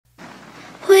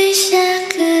wish I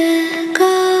could go.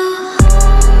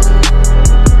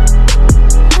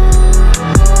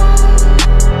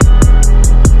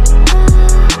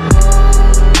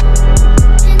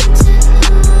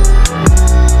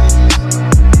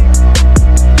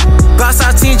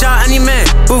 Any man,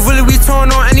 but really we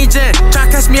torn on any gen.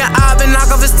 Try catch me an eye and knock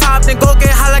off his top, then go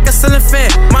get high like a ceiling fan.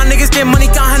 My niggas get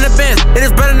money, count 100 bands. It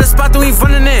is better than the spot that we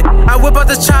running in. I whip out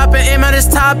the chop and aim at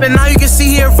his top, and now you can see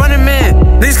here running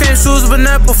man. These claim shoes but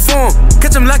never perform.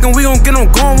 Catch him lacking, we gon' get him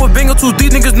gone. With bingo too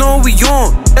deep, niggas know what we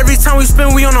on. Every time we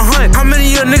spin, we on a hunt. How many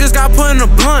of your niggas got put in the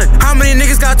blunt? How many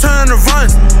niggas got turned on the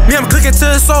runs? Me, I'm clicking till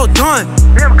it's all done.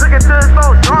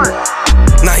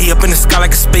 Now he up in the sky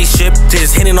like a spaceship.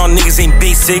 Just hitting on niggas ain't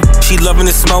basic. She loving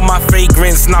to smell my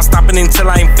fragrance. Not stopping until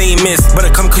I ain't famous. Better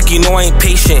come quick, you know I ain't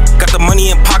patient. Got the money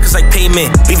in pockets like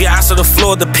pavement. Leave your ass to the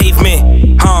floor, the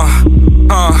pavement.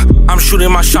 I'm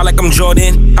shooting my shot like I'm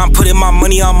Jordan. I'm putting my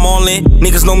money, I'm all in.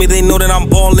 Niggas know me, they know that I'm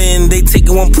ballin'. They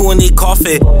taking one pool and they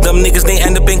coughin'. Them niggas, they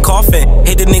end up in coffin.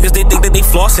 Hate the niggas, they think that they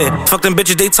flossin'. Fuck them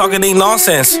bitches, they talking, they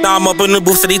nonsense. Now I'm up in the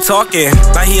booth, so they talking.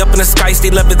 Now he up in the sky,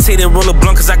 stay levitated. Roll a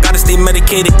blunt, cause I gotta stay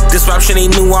medicated. This rap shit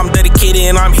ain't new, I'm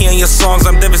dedicated. And I'm hearing your songs,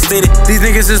 I'm devastated. These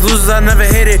niggas is losers, I never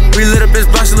hated. We lit up his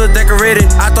block, she look decorated.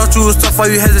 I thought you was tough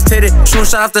while you hesitated. Shooting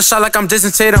shot after shot like I'm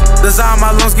Jason Tatum. Desire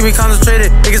my lungs, keep me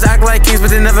concentrated. Niggas act like kings, but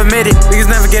they never made it. Niggas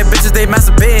never get bitches, they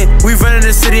masturbating. We running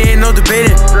this city, ain't no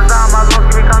debating. Desire my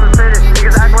lungs, keep me concentrated.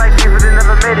 Niggas act like kings, but they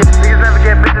never made it. Niggas never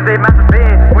get bitches, they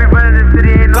masturbating. We running this city,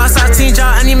 ain't no debating. Teen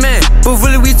job, any man, but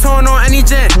really we torn on any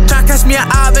gen. Try catch me an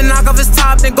eye and knock off his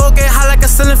top, then go get high like a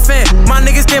ceiling fan. My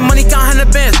niggas get money, count 100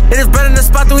 bands. It is better than the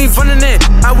spot that we running in.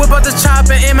 I whip out the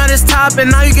chop and aim at his top, and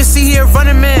now you can see here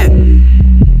running man.